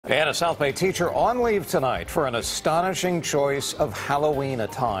And a South Bay teacher on leave tonight for an astonishing choice of Halloween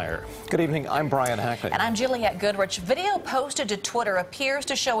attire. Good evening, I'm Brian Hackney. And I'm Juliette Goodrich. Video posted to Twitter appears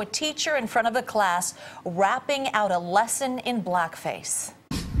to show a teacher in front of the class rapping out a lesson in blackface.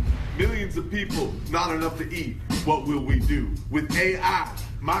 Millions of people, not enough to eat. What will we do? With AI,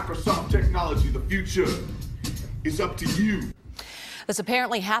 Microsoft technology, the future is up to you. This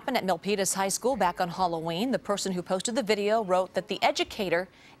apparently happened at Milpitas High School back on Halloween. The person who posted the video wrote that the educator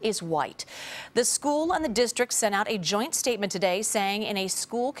is white. The school and the district sent out a joint statement today saying, in a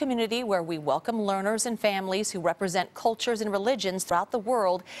school community where we welcome learners and families who represent cultures and religions throughout the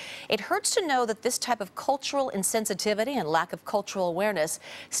world, it hurts to know that this type of cultural insensitivity and lack of cultural awareness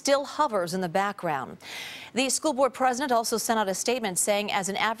still hovers in the background. The school board president also sent out a statement saying, as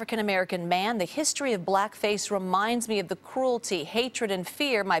an African-American man, the history of blackface reminds me of the cruelty, hatred, and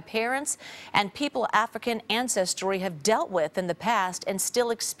fear my parents and people of African ancestry have dealt with in the past and still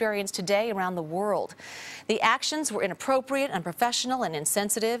experience today around the world. The actions were inappropriate, unprofessional, and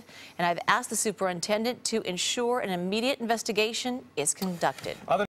insensitive, and I've asked the superintendent to ensure an immediate investigation is conducted.